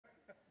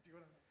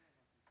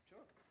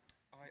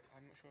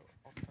I'm not sure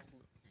of the title.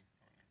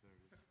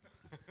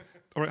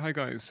 All right, hi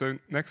guys. So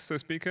next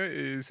speaker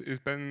is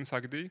Ben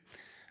Sadeghi,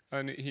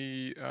 and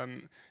he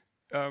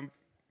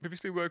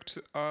previously worked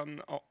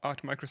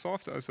at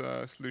Microsoft as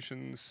a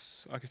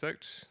solutions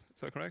architect. Is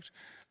that correct?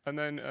 And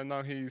then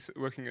now he's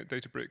working at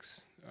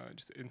Databricks,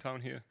 just in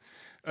town here.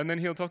 And then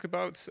he'll talk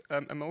about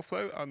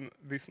MLflow and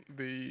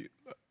the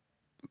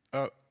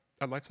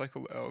life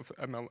cycle of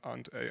ML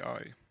and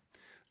AI.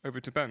 Over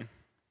to Ben.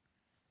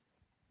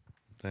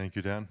 Thank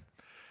you, Dan.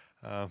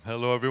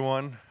 Hello,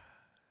 everyone.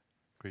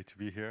 Great to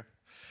be here.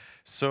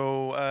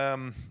 So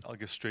I'll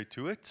get straight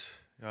to it.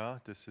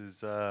 This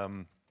is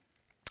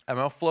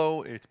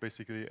MLflow. It's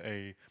basically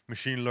a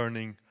machine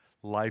learning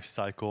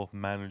lifecycle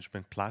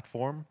management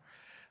platform.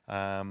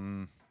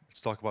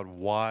 Let's talk about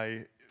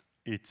why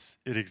it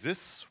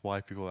exists,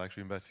 why people are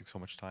actually investing so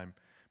much time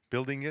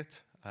building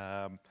it.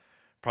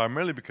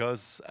 Primarily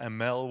because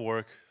ML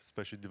work,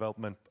 especially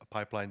development,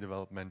 pipeline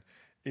development,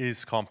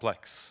 is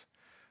complex,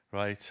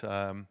 right?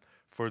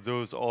 For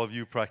those all of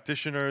you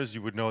practitioners,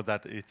 you would know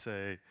that it's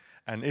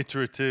an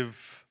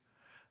iterative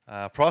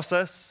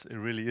process. It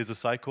really is a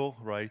cycle,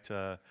 right?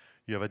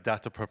 You have a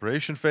data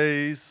preparation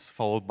phase,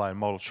 followed by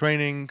model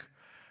training,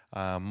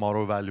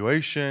 model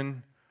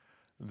evaluation,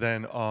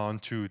 then on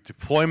to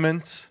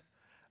deployment,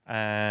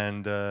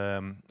 and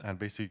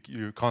basically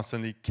you're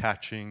constantly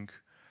catching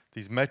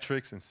these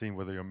metrics and seeing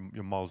whether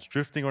your model's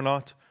drifting or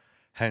not.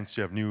 Hence,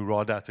 you have new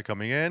raw data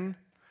coming in,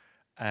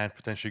 and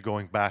potentially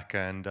going back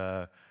and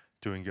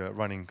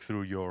running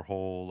through your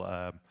whole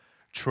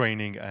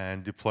training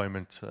and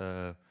deployment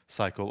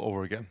cycle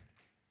over again.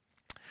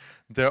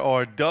 There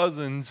are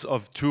dozens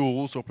of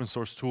tools, open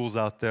source tools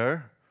out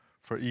there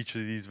for each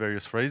of these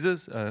various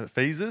phases,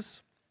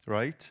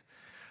 right?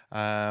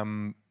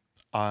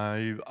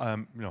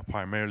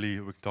 Primarily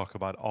we can talk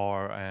about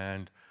R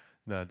and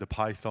the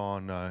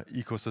Python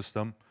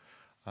ecosystem.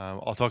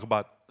 I'll talk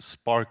about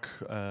Spark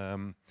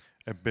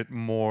a bit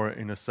more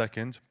in a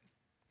second.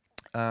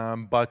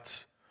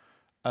 But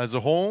as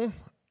a whole,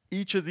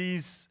 each of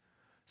these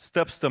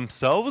steps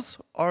themselves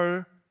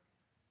are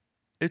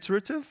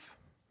iterative,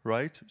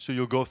 right? So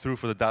you'll go through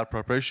for the data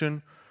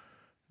preparation,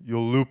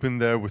 you'll loop in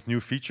there with new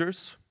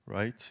features,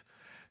 right?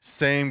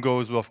 Same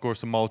goes with, of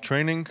course, the model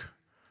training.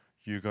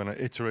 You're going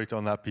to iterate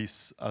on that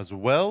piece as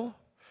well.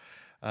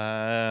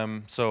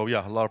 So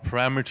yeah, a lot of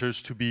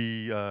parameters to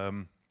be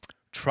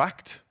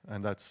tracked,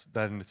 and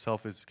that in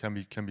itself can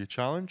be a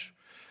challenge.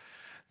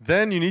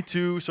 Then you need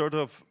to sort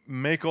of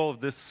make all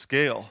of this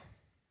scale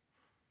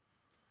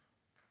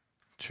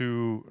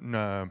to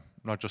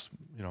not just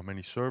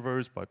many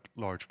servers, but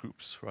large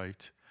groups,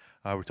 right?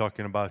 We're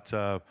talking about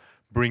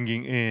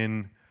bringing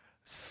in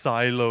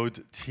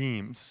siloed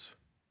teams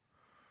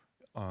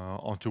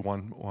onto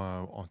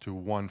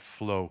one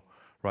flow,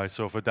 right?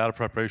 So for data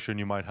preparation,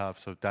 you might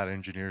have data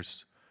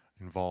engineers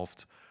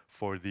involved.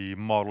 For the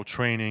model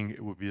training,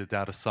 it would be the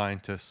data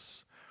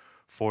scientists.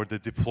 For the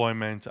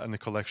deployment and the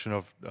collection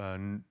of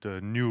the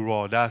new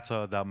raw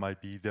data, that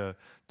might be the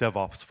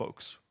DevOps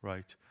folks,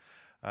 right?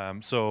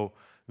 So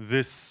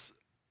this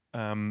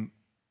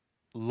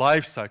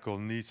life cycle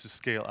needs to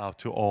scale out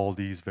to all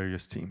these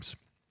various teams,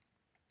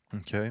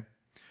 okay?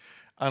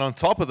 And on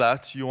top of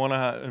that, you want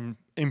to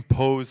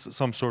impose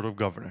some sort of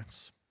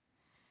governance,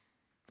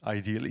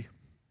 ideally,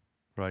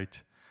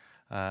 right?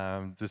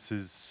 This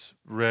is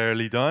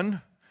rarely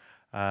done,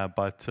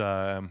 but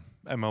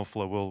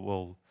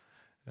MLflow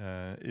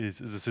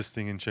is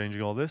assisting in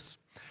changing all this.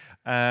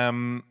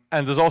 And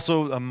there's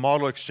also a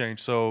model exchange,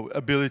 so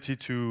ability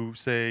to,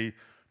 say,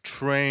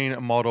 train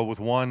a model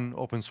with one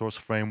open source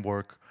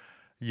framework,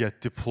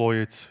 yet deploy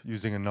it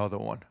using another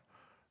one,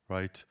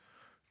 right?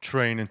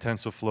 Train in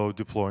TensorFlow,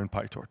 deploy in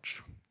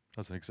PyTorch,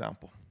 as an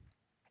example.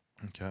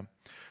 Okay,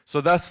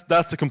 so that's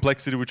the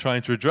complexity we're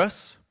trying to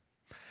address,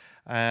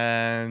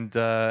 and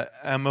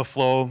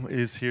MLflow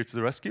is here to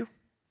the rescue.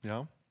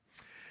 Yeah.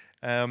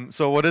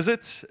 So what is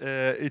it?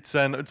 It's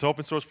an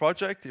open source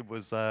project. It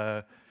was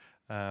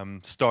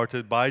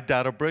started by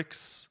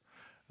Databricks,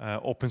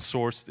 open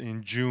sourced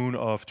in June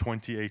of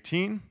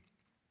 2018.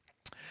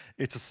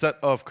 It's a set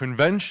of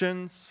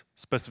conventions,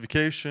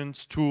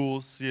 specifications,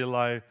 tools,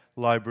 CLI,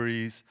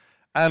 libraries,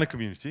 and a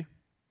community,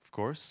 of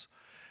course.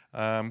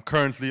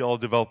 Currently, all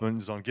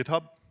development is on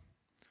GitHub,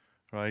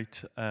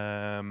 right?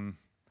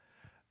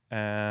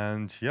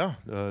 And yeah,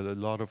 a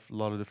lot of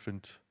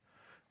different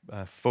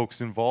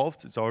folks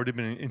involved. It's already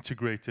been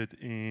integrated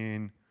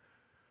in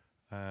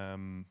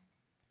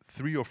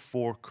 3 or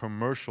 4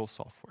 commercial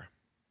software.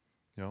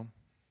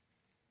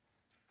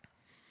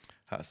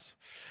 Has.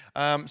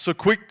 So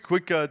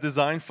quick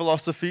design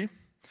philosophy.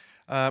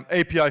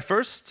 API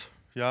first.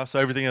 Yeah. So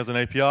everything has an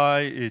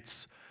API.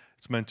 It's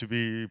meant to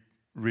be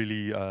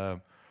really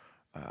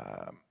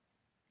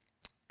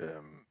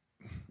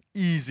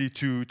easy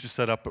to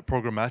set up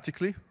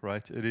programmatically,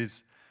 right? It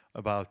is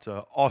about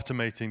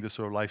automating the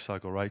sort of life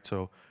cycle, right?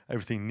 So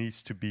everything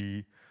needs to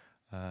be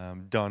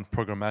done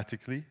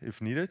programmatically if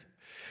needed.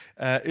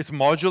 It's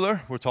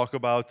modular. We'll talk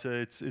about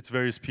its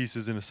various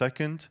pieces in a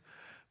second,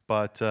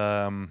 but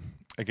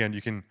again,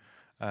 you can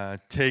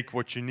take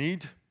what you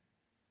need,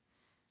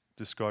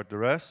 discard the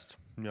rest.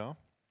 Yeah.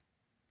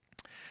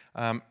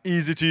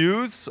 Easy to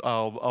use.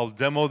 I'll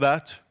demo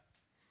that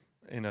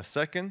in a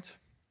second.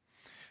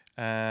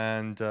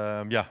 And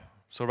yeah,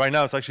 so right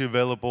now it's actually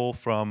available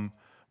from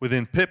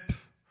within pip,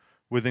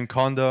 within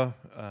Conda.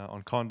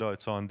 On Conda,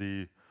 it's on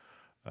the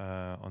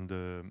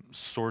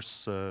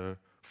source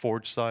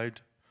forge side.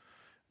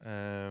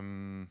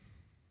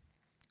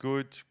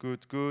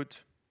 Good.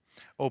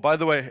 Oh, by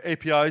the way,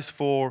 APIs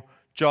for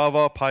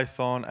Java,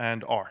 Python,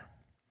 and R.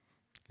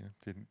 Yeah,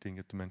 didn't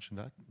get to mention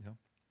that. Yeah.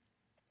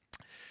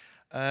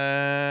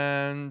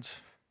 And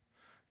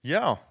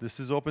yeah, this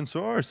is open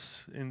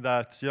source in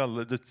that, yeah,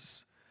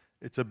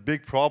 it's a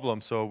big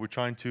problem. So we're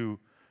trying to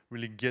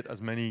really get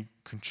as many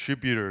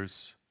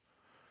contributors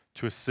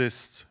to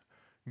assist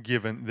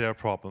given their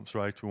problems,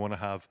 right? We want to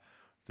have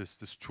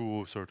this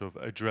tool sort of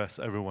address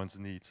everyone's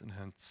needs, and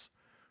hence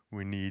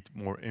we need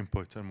more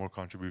input and more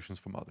contributions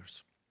from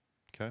others.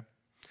 Okay,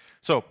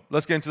 so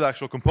let's get into the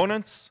actual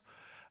components.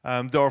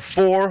 There are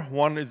 4.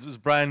 One is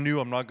brand new.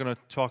 I'm not going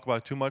to talk about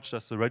it too much.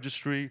 That's the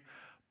registry.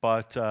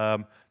 But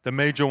the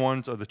major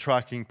ones are the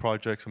tracking,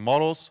 projects, and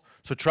models.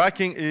 So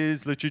tracking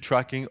is literally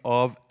tracking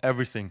of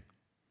everything.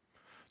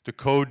 The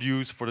code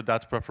used for the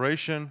data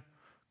preparation,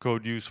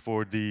 code used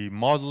for the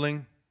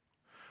modeling,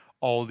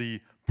 all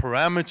the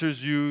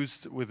parameters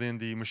used within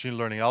the machine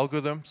learning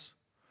algorithms,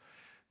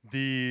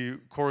 the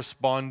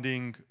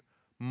corresponding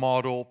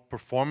model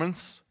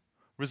performance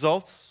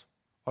results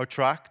are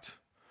tracked,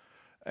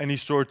 any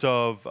sort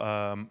of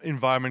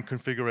environment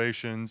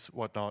configurations,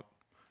 whatnot,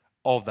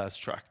 all of that's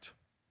tracked.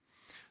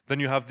 Then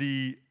you have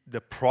the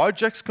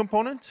projects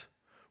component,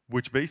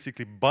 which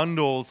basically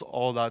bundles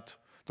all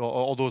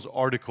those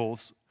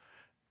articles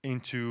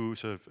into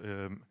sort of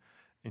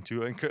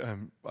into I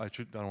don't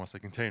want to say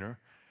container,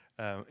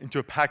 into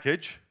a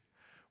package,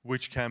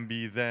 which can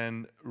be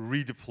then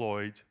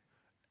redeployed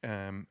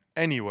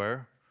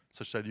anywhere,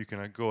 such that you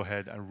can go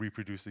ahead and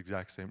reproduce the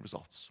exact same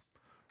results,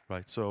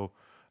 right? So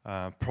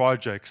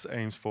projects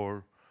aims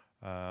for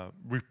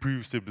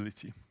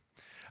reproducibility.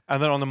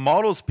 And then on the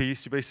models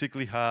piece, you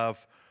basically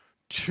have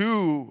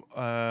 2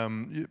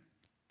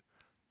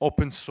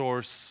 open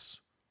source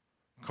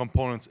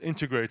components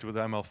integrated with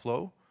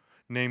MLflow,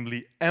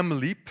 namely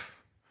MLeap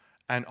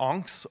and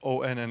ONX,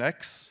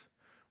 O-N-N-X,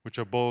 which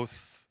are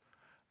both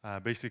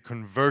basically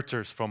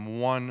converters from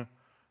one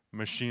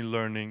machine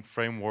learning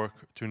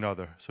framework to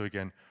another. So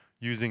again,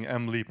 using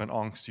MLeap and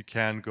ONX, you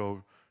can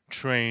go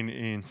train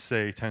in,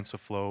 say,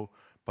 TensorFlow,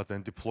 but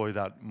then deploy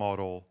that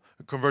model,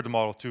 convert the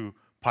model to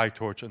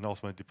PyTorch, and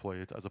ultimately deploy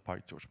it as a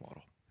PyTorch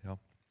model. Yeah.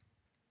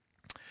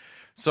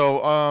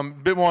 So a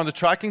bit more on the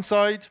tracking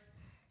side.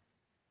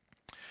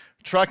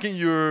 Tracking,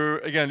 you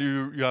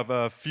have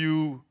a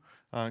few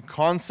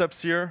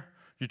concepts here.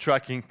 You're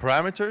tracking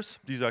parameters.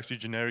 These are actually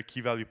generic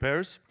key value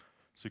pairs,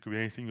 so it could be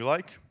anything you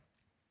like.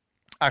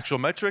 Actual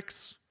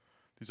metrics.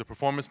 These are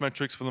performance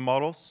metrics for the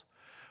models.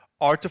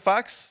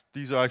 Artifacts.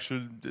 These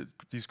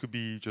could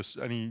be just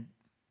any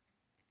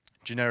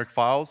generic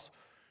files.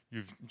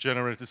 You've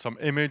generated some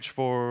image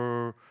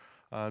for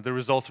the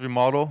results of your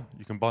model.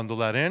 You can bundle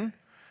that in.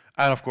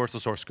 And of course, the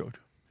source code.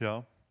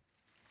 Yeah.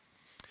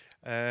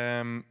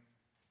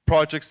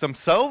 Projects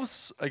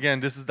themselves, again,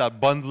 this is that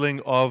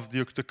bundling of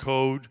the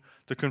code,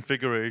 the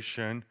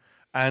configuration,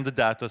 and the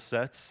data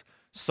sets,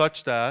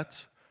 such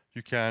that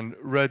you can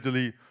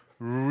readily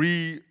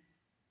re-execute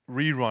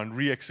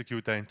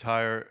the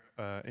entire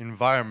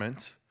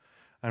environment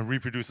and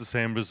reproduce the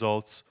same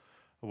results,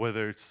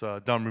 whether it's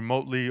done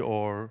remotely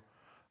or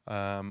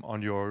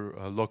on your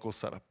local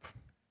setup.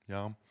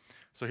 Yeah.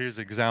 So here's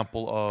an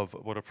example of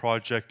what a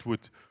project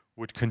would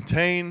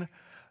contain.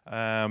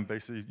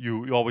 Basically,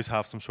 you always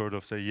have some sort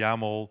of, say,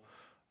 YAML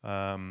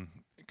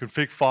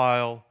config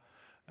file,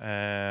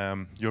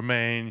 your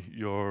main,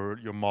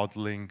 your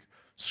modeling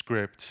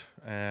script,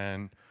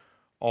 and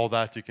all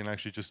that. You can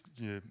actually just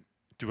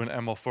do an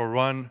MLflow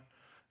run.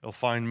 It'll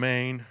find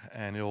main,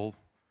 and it'll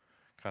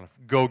kind of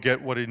go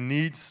get what it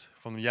needs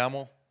from the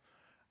YAML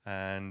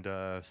and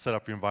set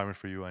up your environment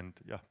for you, and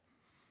yeah,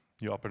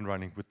 you're up and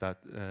running with that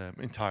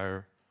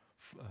entire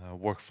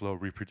workflow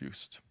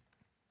reproduced.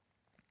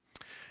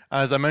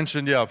 As I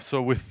mentioned, yeah,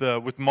 so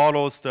with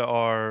models, there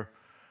are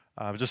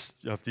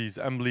you have these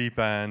MLeap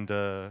and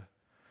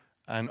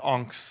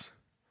ONX,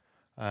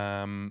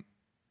 the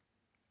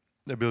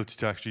ability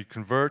to actually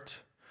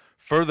convert.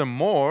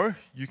 Furthermore,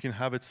 you can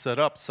have it set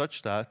up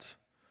such that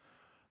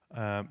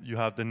you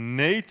have the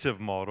native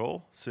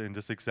model, so in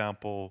this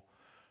example,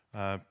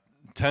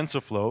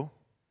 TensorFlow,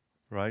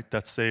 right,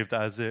 that's saved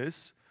as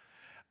is,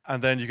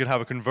 and then you can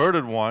have a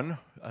converted one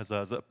as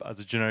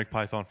a generic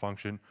Python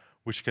function,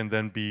 which can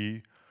then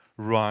be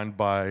run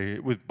by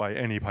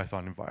any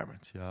Python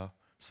environment, yeah,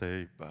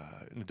 say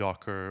in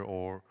Docker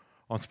or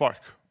on Spark,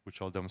 which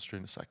I'll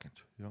demonstrate in a second.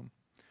 Yeah.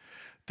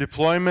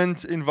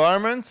 Deployment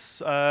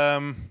environments,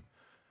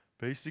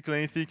 basically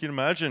anything you can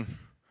imagine.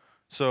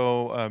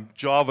 So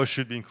Java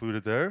should be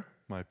included there.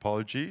 My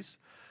apologies.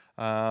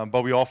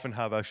 but we often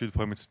have actually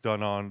deployments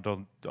done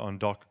on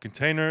Docker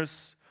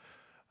containers.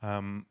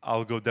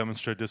 I'll go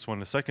demonstrate this one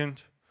in a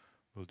second.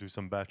 We'll do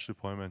some batch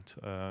deployment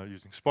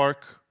using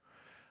Spark.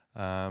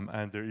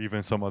 And there are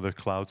even some other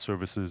cloud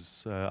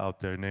services out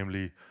there,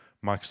 namely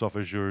Microsoft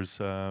Azure's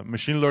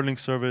machine learning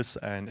service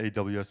and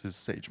AWS's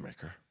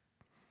SageMaker.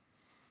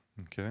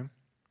 Okay.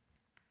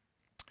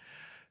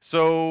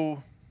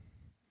 So,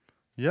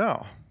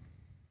 yeah.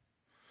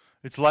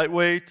 It's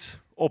lightweight,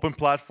 open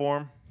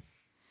platform,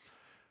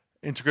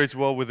 integrates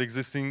well with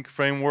existing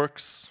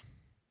frameworks,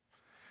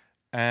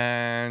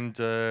 and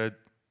it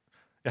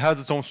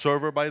has its own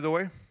server, by the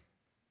way.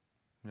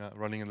 Yeah,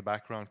 running in the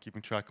background,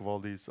 keeping track of all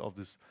this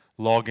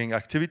logging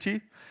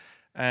activity.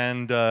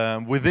 And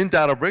within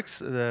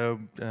Databricks,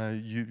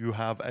 you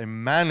have a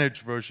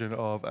managed version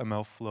of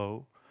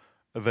MLflow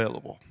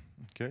available.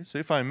 Okay, so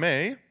if I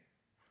may,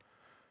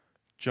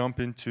 jump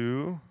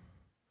into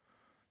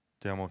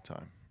demo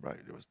time. Right,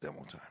 it was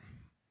demo time.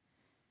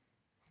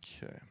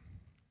 Okay.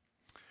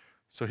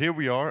 So here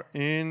we are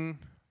in,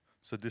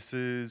 so this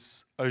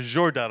is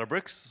Azure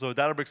Databricks. So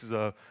Databricks is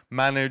a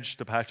managed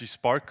Apache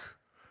Spark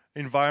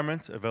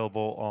environment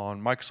available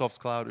on Microsoft's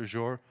cloud,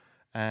 Azure,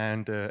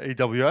 and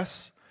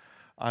AWS.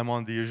 I'm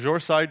on the Azure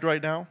side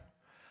right now.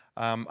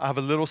 I have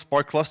a little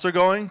Spark cluster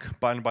going,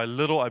 but by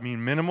little I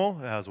mean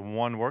minimal. It has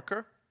one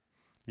worker.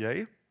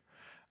 Yay.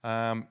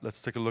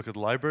 Let's take a look at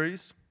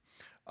libraries.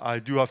 I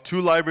do have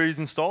 2 libraries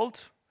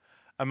installed,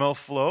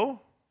 MLflow,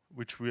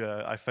 which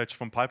I fetched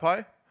from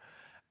PyPy,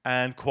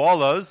 and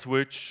Koalas,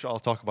 which I'll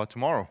talk about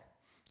tomorrow,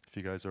 if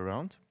you guys are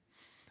around.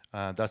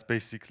 That's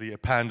basically a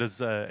Pandas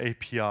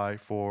API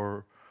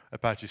for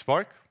Apache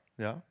Spark.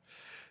 Yeah.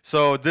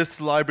 So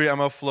this library,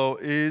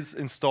 MLflow, is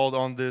installed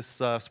on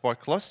this Spark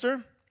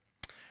cluster.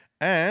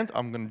 And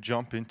I'm going to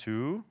jump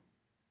into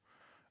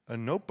a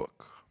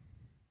notebook.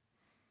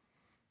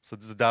 So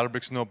this is a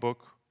Databricks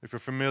notebook. If you're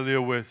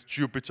familiar with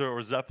Jupyter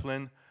or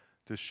Zeppelin,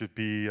 this should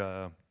be,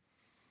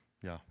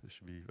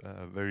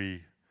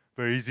 very,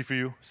 very easy for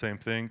you. Same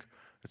thing.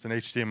 It's an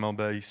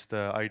HTML-based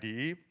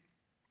IDE.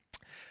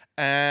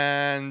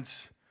 And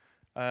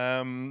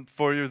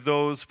for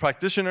those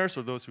practitioners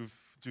or those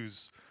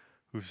who've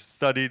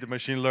studied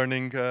machine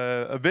learning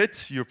a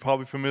bit, you're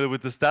probably familiar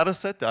with this data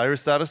set, the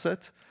Iris data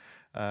set.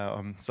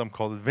 Some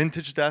call it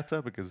vintage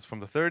data because it's from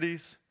the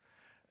 30s.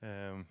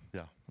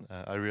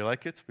 I really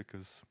like it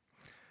because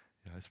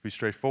it's pretty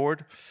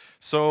straightforward.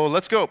 So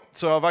let's go.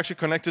 So I've actually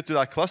connected to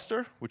that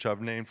cluster, which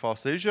I've named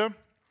FOSSASIA.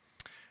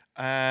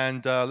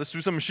 And let's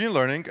do some machine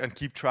learning and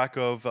keep track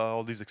of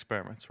all these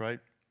experiments, right?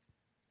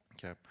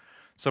 Okay.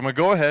 So I'm going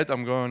to go ahead.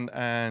 I'm going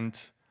and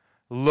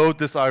load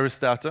this Iris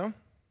data.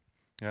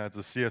 Yeah, it's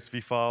a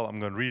CSV file. I'm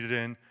going to read it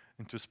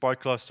into a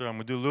Spark cluster. I'm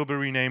going to do a little bit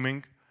of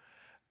renaming,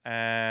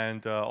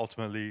 and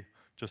ultimately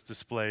just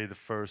display the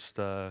first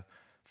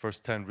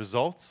 10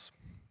 results.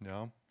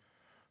 Yeah.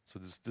 So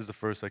this is the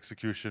first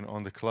execution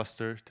on the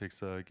cluster. It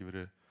takes give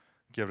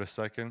it a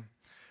second.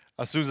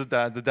 As soon as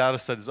the data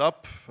set is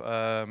up,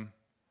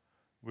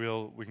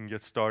 we can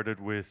get started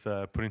with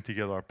putting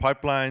together our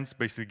pipelines,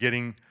 basically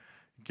getting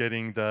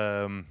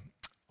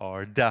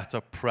our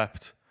data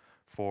prepped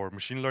for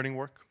machine learning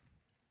work.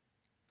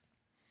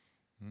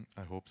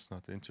 I hope it's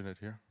not the internet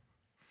here.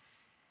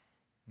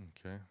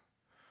 Okay.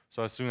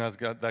 So as soon as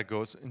that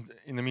goes,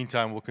 in the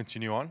meantime, we'll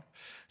continue on.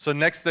 So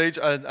next stage,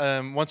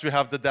 once we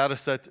have the data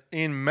set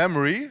in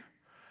memory,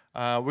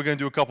 we're going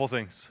to do a couple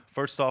things.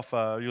 First off,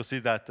 you'll see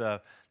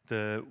that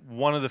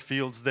one of the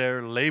fields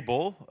there,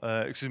 label,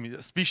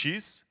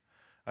 species,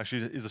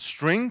 actually is a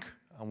string,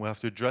 and we have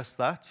to address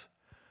that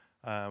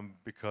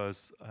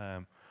because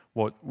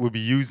what we'll be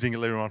using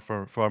later on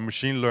for our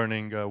machine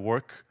learning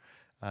work,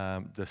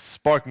 the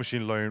Spark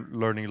machine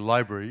learning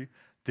library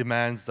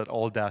demands that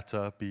all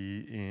data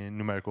be in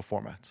numerical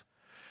format.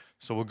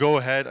 So we'll go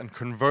ahead and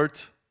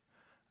convert,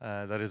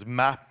 that is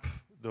map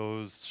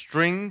those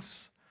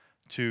strings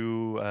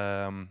to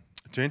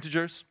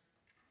integers.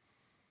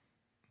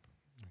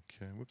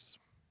 Okay, whoops.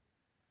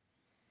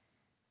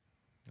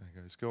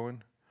 There goes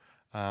going.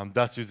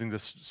 That's using the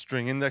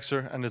string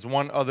indexer, and there's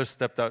one other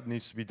step that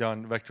needs to be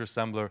done, vector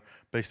assembler,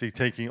 basically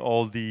taking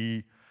all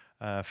the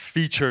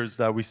features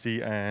that we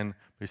see and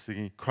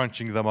basically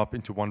crunching them up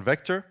into one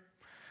vector.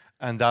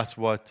 And that's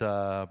what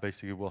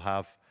basically we'll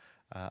have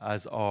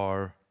as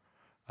our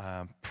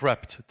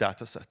prepped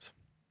data set.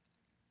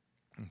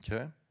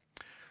 Okay.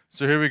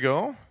 So here we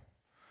go.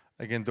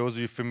 Again, those of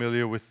you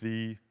familiar with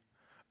the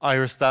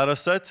Iris data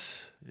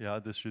set, yeah,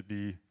 this should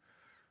be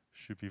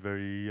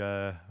very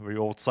very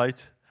old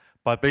site.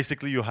 But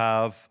basically you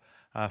have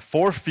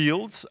 4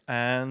 fields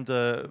and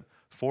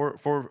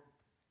 4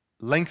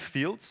 length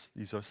fields.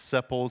 These are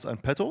sepals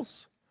and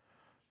petals.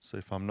 So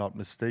if I'm not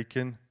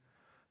mistaken,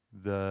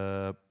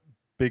 the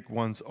big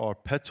ones are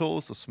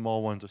petals, the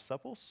small ones are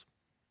sepals.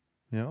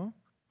 Yeah?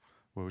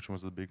 Well, which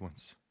ones are the big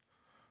ones?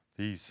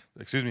 These.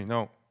 Excuse me,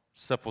 no.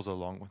 Sepals are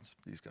long ones,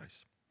 these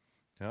guys.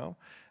 Yeah?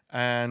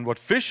 And what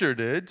Fisher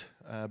did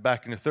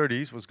back in the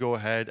 30s was go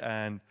ahead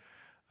and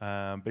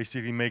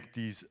basically make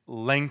these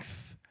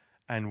length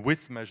and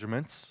width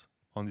measurements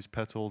on these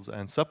petals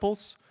and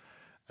sepals.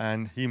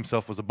 And he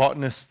himself was a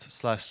botanist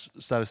slash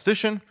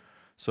statistician,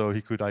 so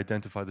he could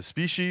identify the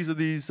species of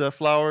these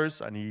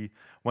flowers, and he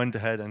went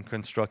ahead and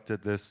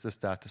constructed this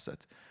data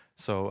set.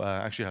 So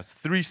actually has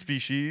 3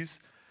 species,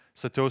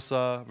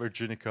 Setosa,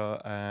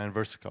 Virginica, and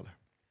versicolor.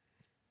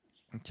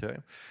 Okay,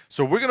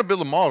 so we're going to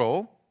build a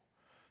model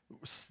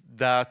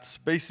that's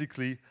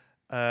basically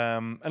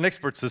an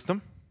expert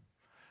system,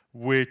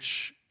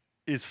 which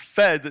is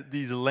fed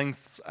these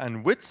lengths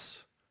and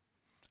widths,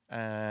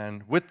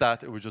 and with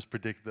that, it would just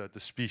predict the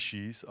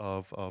species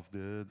of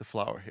the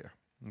flower here.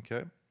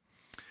 Okay,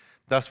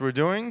 that's what we're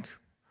doing.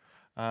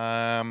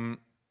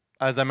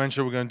 As I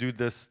mentioned, we're going to do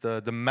this,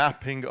 the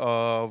mapping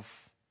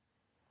of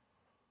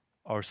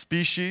our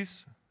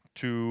species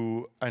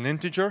to an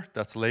integer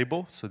that's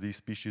label. So these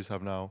species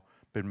have now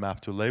been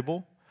mapped to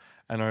label.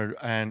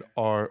 And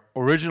our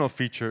original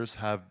features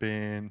have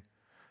been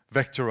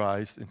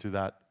vectorized into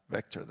that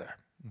vector there.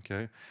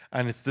 Okay?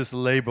 And it's this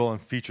label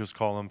and features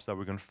columns that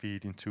we're going to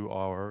feed into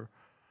our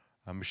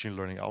machine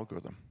learning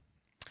algorithm.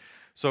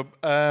 So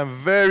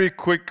very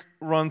quick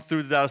run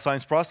through the data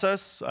science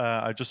process.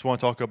 I just want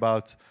to talk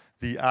about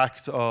the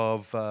act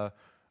of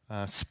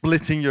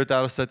splitting your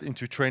data set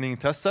into training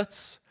and test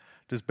sets.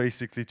 Just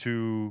basically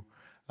to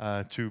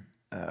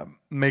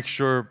make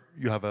sure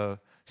you have a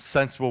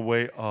sensible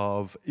way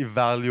of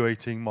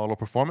evaluating model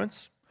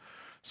performance.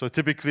 So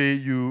typically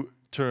you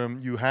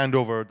hand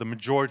over the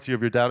majority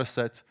of your data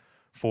set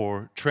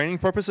for training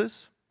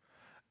purposes,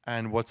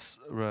 and what's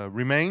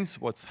remains,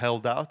 what's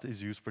held out,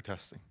 is used for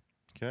testing.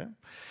 Okay?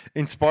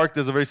 In Spark,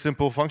 there's a very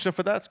simple function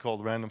for that. It's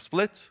called random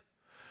split.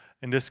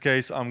 In this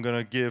case, I'm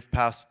going to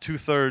pass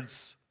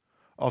 2/3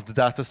 of the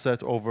data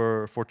set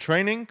over for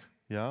training.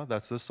 Yeah,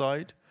 that's this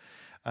side.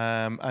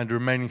 And the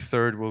remaining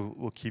third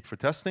we'll keep for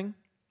testing.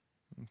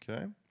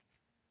 Okay.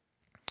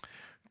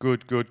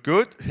 Good, good,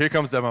 good. Here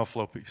comes the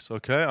MLflow piece.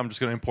 Okay, I'm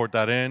just going to import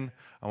that in.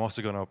 I'm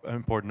also going to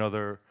import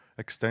another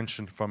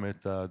extension from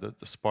it, the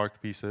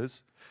Spark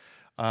pieces.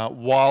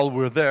 While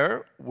we're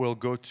there, we'll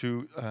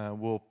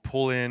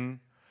pull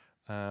in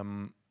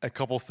a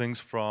couple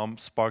things from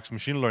Spark's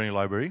machine learning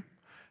library,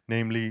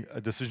 namely a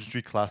decision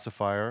tree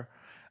classifier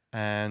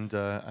and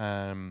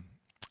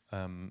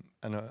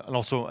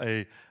also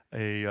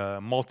a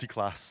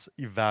multi-class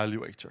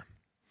evaluator.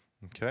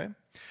 Okay,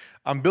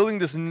 I'm building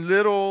this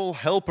little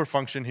helper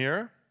function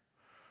here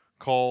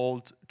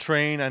called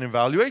train and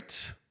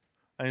evaluate,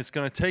 and it's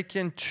going to take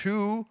in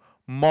 2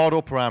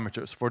 model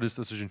parameters for this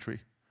decision tree: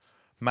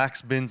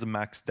 max bins and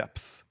max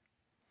depth.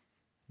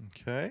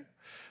 Okay,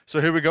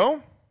 so here we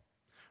go.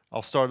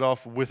 I'll start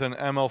off with an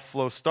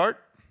MLflow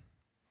start.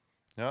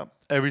 Yeah,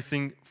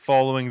 everything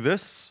following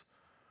this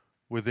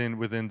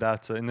within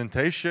that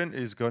indentation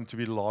is going to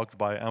be logged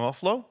by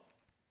MLflow.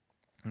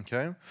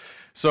 Okay,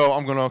 so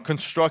I'm going to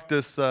construct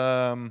this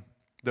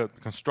the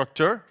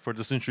constructor for the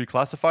decision tree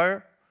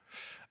classifier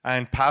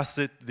and pass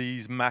it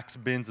these max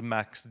bins and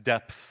max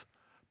depth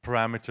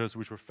parameters,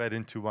 which were fed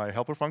into my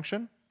helper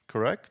function.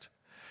 Correct.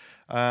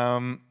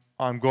 I'm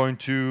going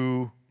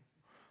to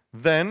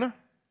then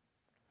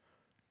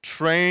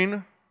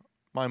train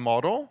my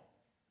model,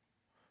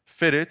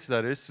 fit it,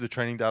 that is, to the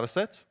training data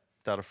set,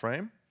 data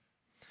frame,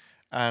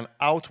 and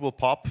out will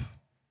pop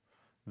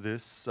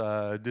this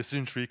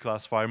decision tree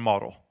classifier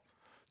model.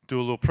 Do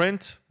a little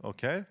print,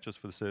 okay, just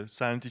for the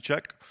sanity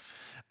check.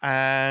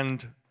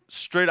 And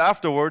straight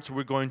afterwards,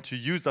 we're going to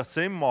use that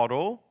same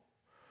model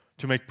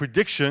to make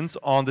predictions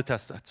on the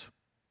test set.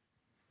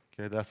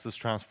 Okay, that's this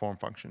transform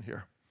function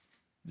here.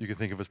 You can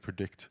think of as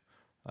predict,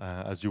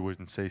 as you would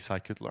in, say,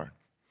 scikit-learn.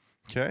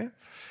 Okay,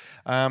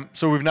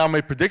 so we've now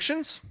made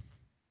predictions.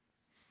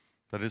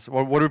 That is,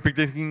 what are we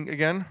predicting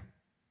again?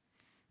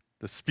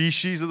 The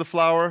species of the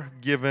flower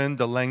given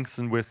the lengths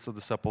and widths of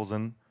the sepals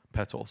and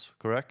petals,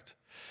 correct?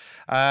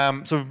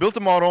 So we've built a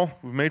model,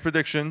 we've made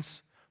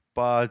predictions,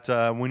 but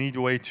we need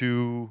a way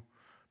to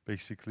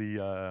basically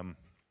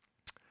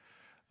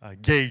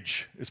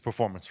gauge its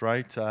performance,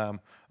 right? I'm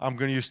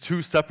going to use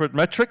 2 separate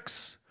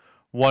metrics,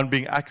 one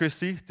being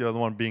accuracy, the other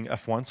one being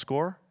F1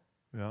 score.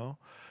 You know?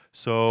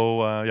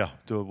 So yeah,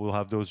 we'll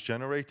have those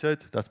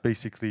generated. That's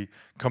basically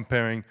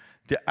comparing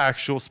the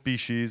actual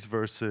species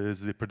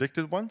versus the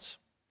predicted ones.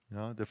 You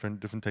know,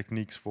 different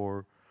techniques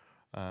for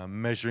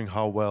measuring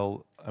how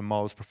well a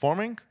model is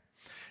performing.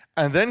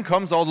 And then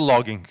comes all the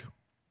logging.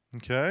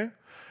 Okay?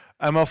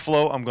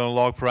 MLflow, I'm going to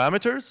log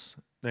parameters.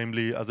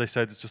 Namely, as I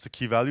said, it's just a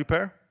key value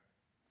pair.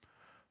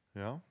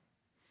 Yeah.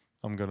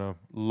 I'm going to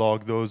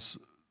log those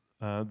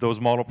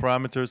model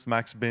parameters,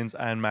 max bins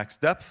and max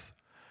depth.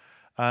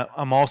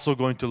 I'm also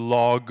going to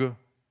log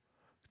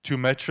 2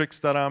 metrics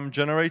that I'm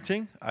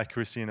generating,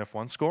 accuracy and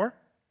F1 score.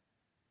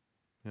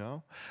 Yeah.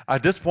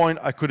 At this point,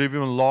 I could have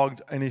even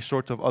logged any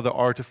sort of other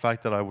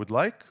artifact that I would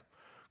like.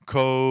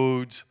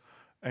 Code,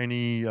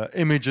 any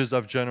images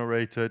I've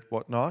generated,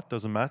 whatnot,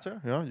 doesn't matter.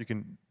 Yeah, you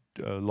can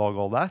log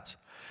all that.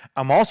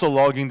 I'm also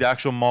logging the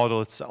actual model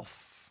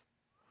itself.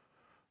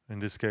 In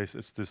this case,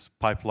 it's this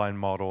pipeline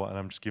model, and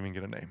I'm just giving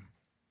it a name.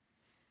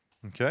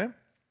 Okay?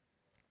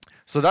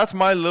 So that's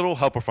my little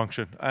helper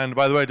function. And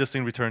by the way, this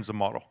thing returns a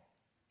model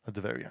at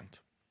the very end.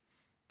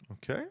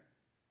 Okay.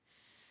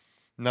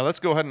 Now let's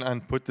go ahead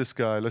and put this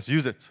guy, let's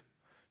use it.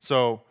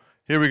 So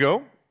here we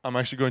go. I'm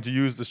actually going to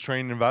use this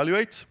train and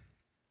evaluate.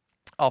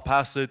 I'll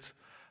pass it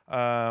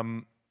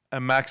a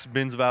max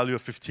bins value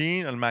of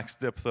 15 and max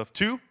depth of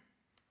 2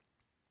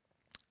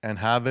 and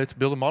have it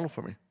build a model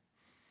for me.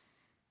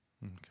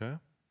 Okay.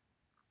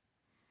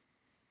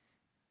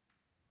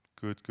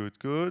 Good, good,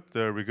 good.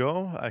 There we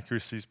go.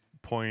 Accuracy is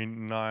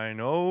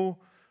 0.90.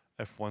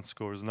 F1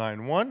 score is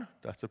 9.1.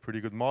 That's a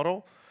pretty good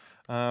model.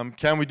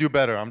 Can we do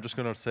better? I'm just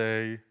going to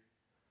say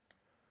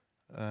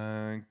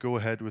go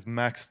ahead with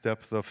max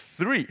depth of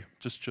 3.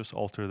 Just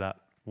alter that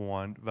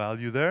one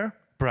value there.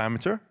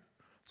 Parameter.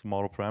 It's a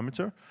model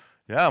parameter.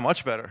 Yeah,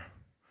 much better.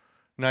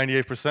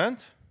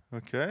 98%.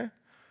 Okay.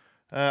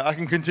 I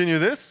can continue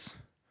this.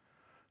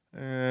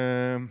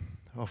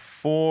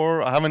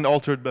 4. I haven't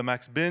altered the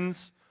max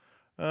bins.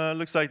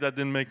 Looks like that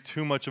didn't make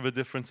too much of a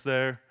difference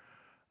there.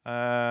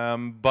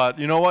 But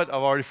you know what?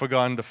 I've already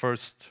forgotten the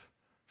first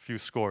few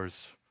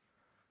scores.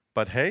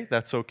 But hey,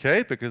 that's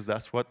okay, because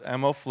that's what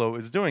MLflow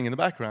is doing in the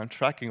background,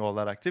 tracking all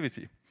that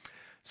activity.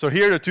 So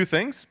here are 2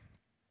 things.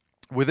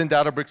 Within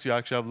Databricks, you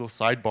actually have a little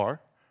sidebar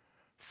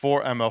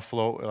for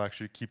MLflow. It'll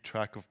actually keep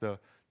track of the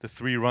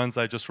 3 runs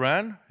I just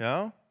ran.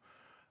 Yeah.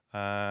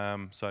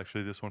 So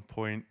actually, this one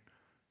point,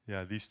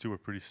 yeah, these 2 are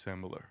pretty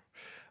similar.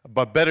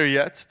 But better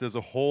yet, there's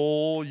a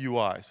whole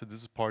UI. So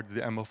this is part of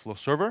the MLflow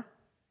server.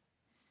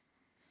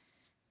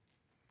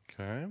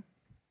 Okay.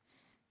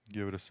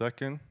 Give it a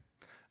second.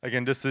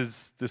 Again, this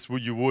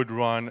what you would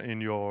run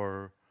in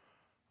your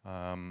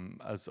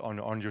as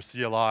on your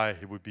CLI.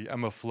 It would be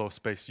MLflow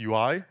space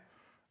UI,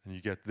 and you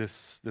get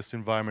this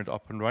environment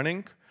up and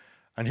running.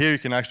 And here you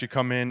can actually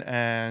come in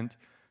and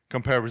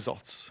compare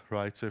results,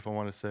 right? So if I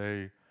want to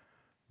say,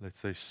 let's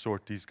say,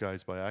 sort these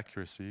guys by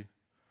accuracy,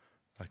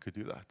 I could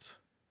do that.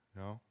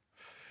 You know?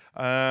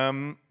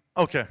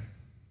 Okay.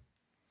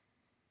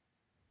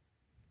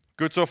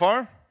 Good so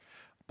far?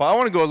 But I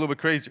want to go a little bit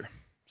crazier.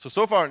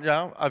 So far,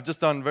 yeah, I've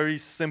just done very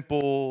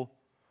simple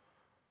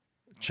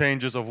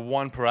changes of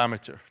one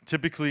parameter.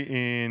 Typically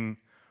in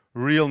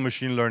real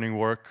machine learning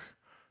work,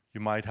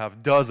 you might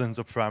have dozens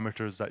of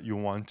parameters that you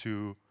want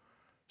to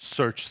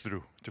search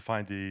through to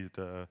find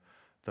the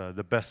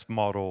best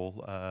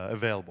model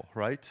available,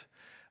 right?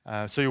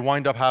 So you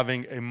wind up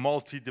having a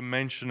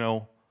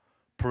multi-dimensional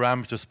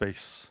parameter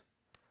space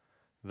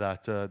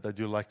that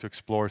you like to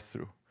explore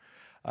through.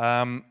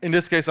 In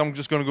this case, I'm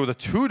just going to go with a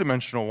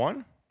 2-dimensional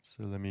one.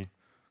 So let me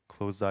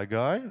close that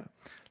guy.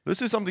 Let's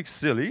do something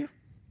silly.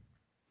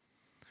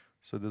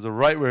 So there's a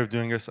right way of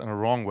doing this and a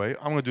wrong way.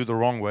 I'm going to do the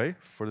wrong way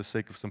for the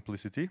sake of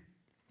simplicity.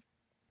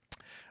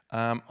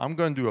 I'm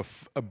going to do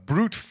a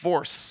brute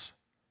force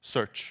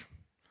search.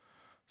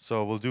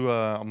 So we'll do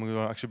I'm going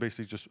to actually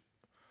basically just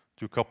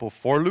do a couple of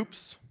for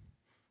loops.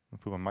 I'll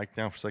put my mic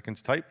down for a second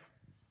to type.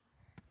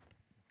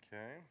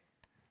 Okay.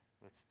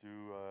 Let's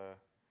do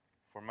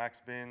for max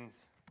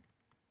bins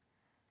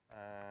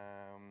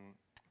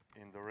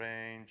in the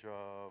range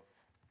of,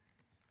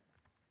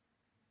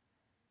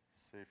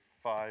 say,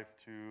 5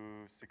 to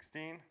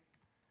 16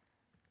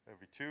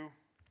 every 2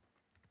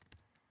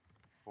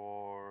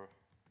 for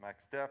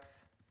max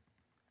depth.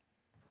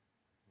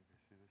 Let me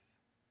see this.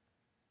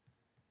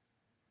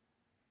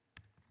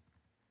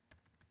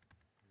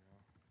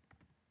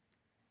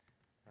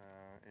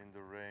 Yeah. In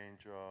the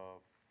range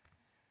of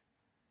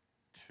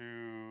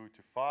 2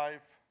 to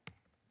 5.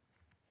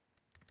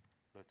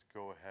 Let's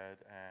go ahead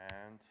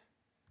and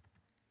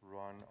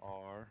run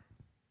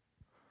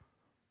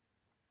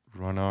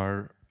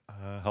our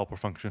helper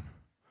function.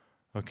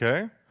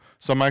 Okay,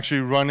 so I'm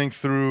actually running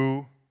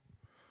through,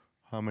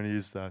 how many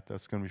is that?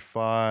 That's going to be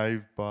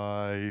 5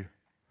 by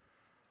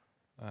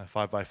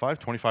 5,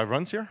 25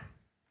 runs here,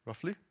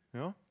 roughly. You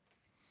know?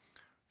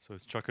 So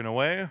it's chucking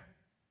away.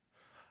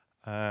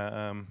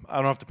 I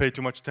don't have to pay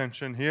too much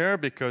attention here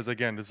because,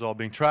 again, this is all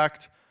being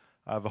tracked.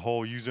 I have a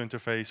whole user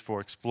interface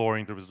for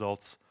exploring the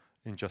results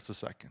in just a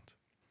second.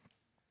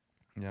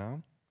 Yeah.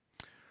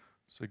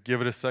 So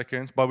give it a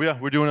second. But yeah,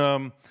 we're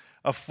doing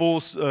a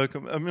full,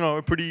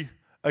 a pretty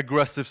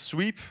aggressive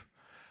sweep.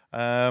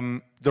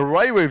 The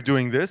right way of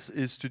doing this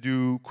is to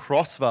do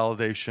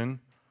cross-validation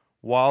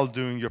while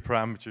doing your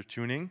parameter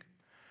tuning.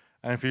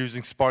 And if you're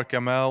using Spark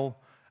ML,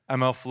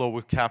 MLflow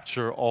will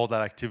capture all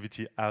that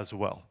activity as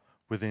well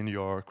within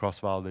your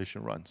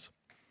cross-validation runs.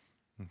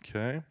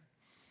 Okay.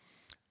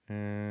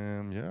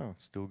 Yeah,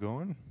 it's still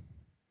going.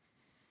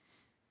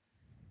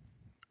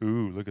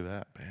 Ooh, look at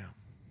that, bam.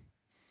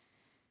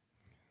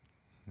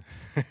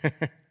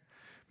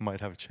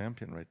 Might have a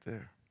champion right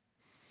there.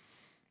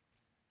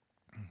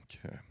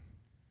 Okay.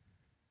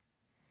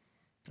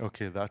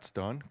 Okay, that's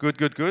done. Good,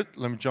 good, good.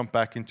 Let me jump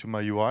back into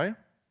my UI.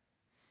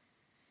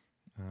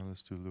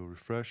 Let's do a little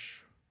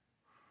refresh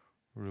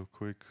real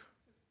quick.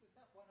 Was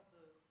that one of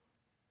the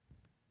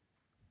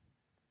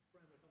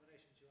parameter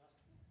combinations you asked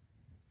for?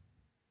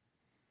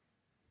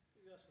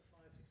 You asked for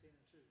 5, 16,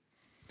 and 2.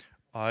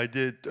 I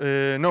did,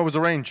 no, it was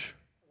a range.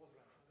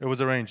 It was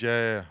a range,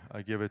 yeah.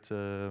 I give it,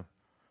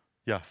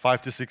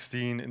 5 to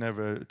 16 in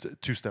every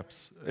 2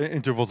 steps.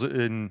 Intervals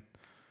in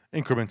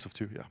increments of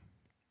 2, yeah.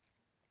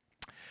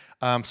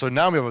 So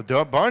now we have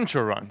a bunch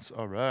of runs.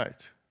 All right,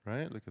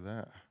 look at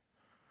that.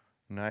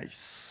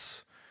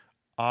 Nice.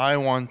 I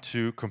want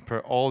to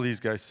compare all these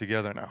guys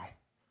together now.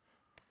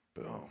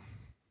 Boom.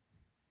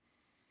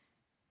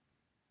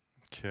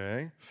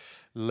 Okay,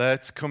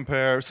 let's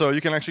compare. So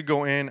you can actually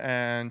go in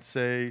and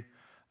say,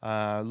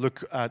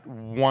 look at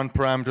one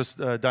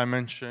parameter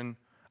dimension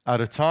at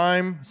a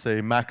time,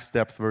 say max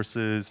depth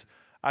versus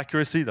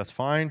accuracy, that's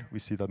fine. We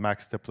see that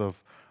max depth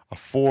of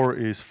 4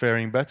 is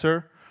faring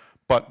better.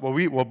 But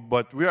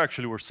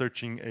we're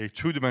searching a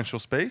 2-dimensional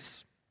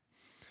space.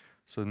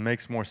 So it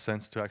makes more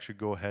sense to actually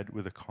go ahead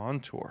with a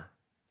contour.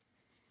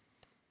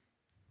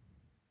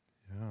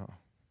 Yeah.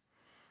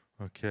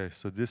 Okay,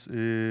 so this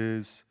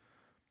is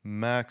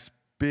max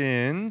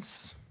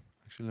bins.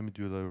 Actually, let me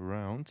do that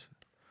around.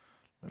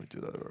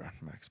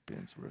 Max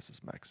bins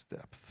versus max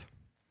depth.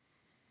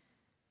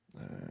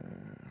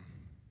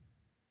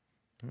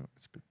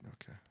 It's a bit,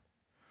 okay.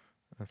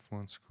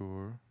 F1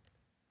 score.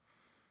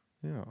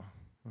 Yeah.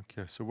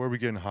 Okay, so where are we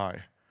getting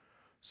high?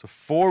 So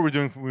 4,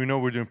 we know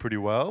we're doing pretty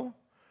well.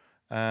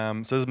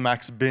 So there's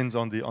max bins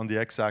on the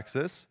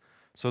x-axis.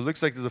 So it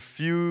looks like there's a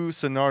few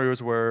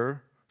scenarios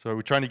where, so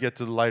we're trying to get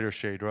to the lighter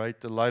shade, right?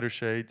 The lighter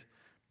shade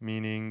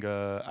meaning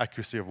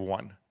accuracy of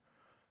 1.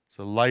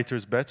 So lighter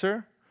is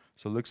better.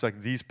 So it looks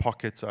like these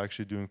pockets are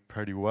actually doing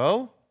pretty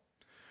well.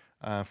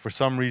 For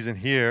some reason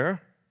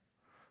here,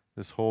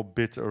 this whole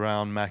bit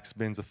around max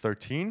bins of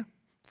 13,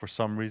 for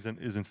some reason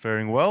isn't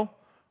faring well.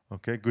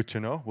 Okay, good to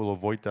know. We'll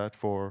avoid that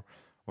for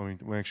when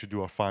we actually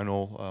do our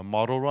final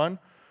model run.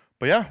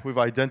 But yeah, we've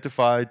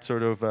identified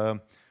sort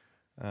of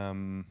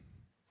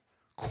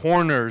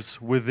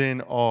corners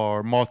within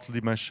our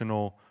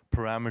multidimensional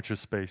parameter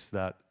space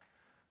that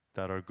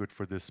are good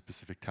for this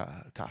specific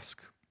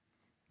task.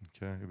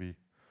 Okay,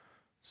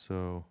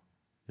 so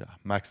yeah,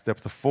 max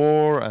depth of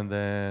 4, and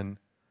then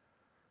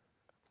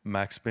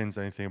max bins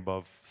anything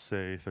above,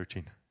 say,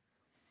 13.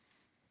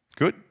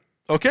 Good.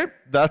 Okay,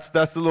 that's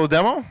the little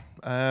demo.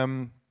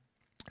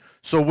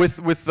 So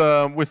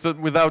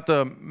without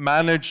the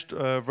managed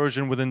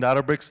version within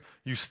Databricks,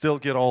 you still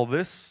get all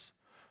this,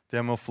 the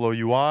MLflow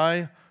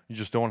UI. You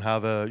just don't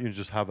have you're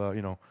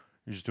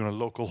just doing a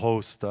local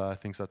host. I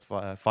think that's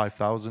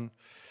 5,000.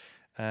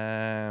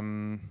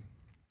 And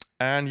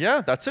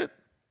yeah, that's it.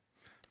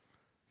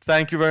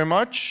 Thank you very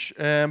much.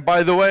 And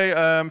by the way,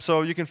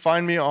 so you can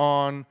find me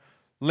on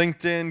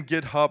LinkedIn,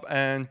 GitHub,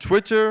 and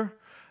Twitter.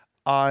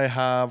 I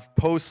have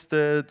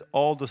posted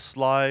all the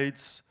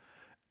slides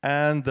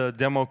and the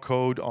demo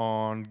code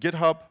on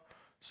GitHub.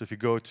 So if you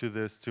go to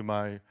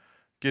my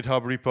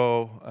GitHub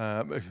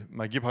repo,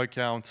 my GitHub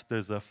account,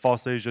 there's a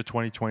FOSSASIA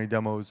 2020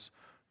 demos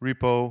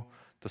repo.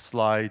 The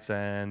slides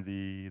and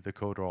the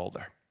code are all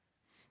there.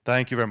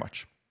 Thank you very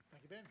much.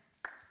 Thank you, Ben.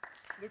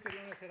 Luca, do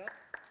you want to set up?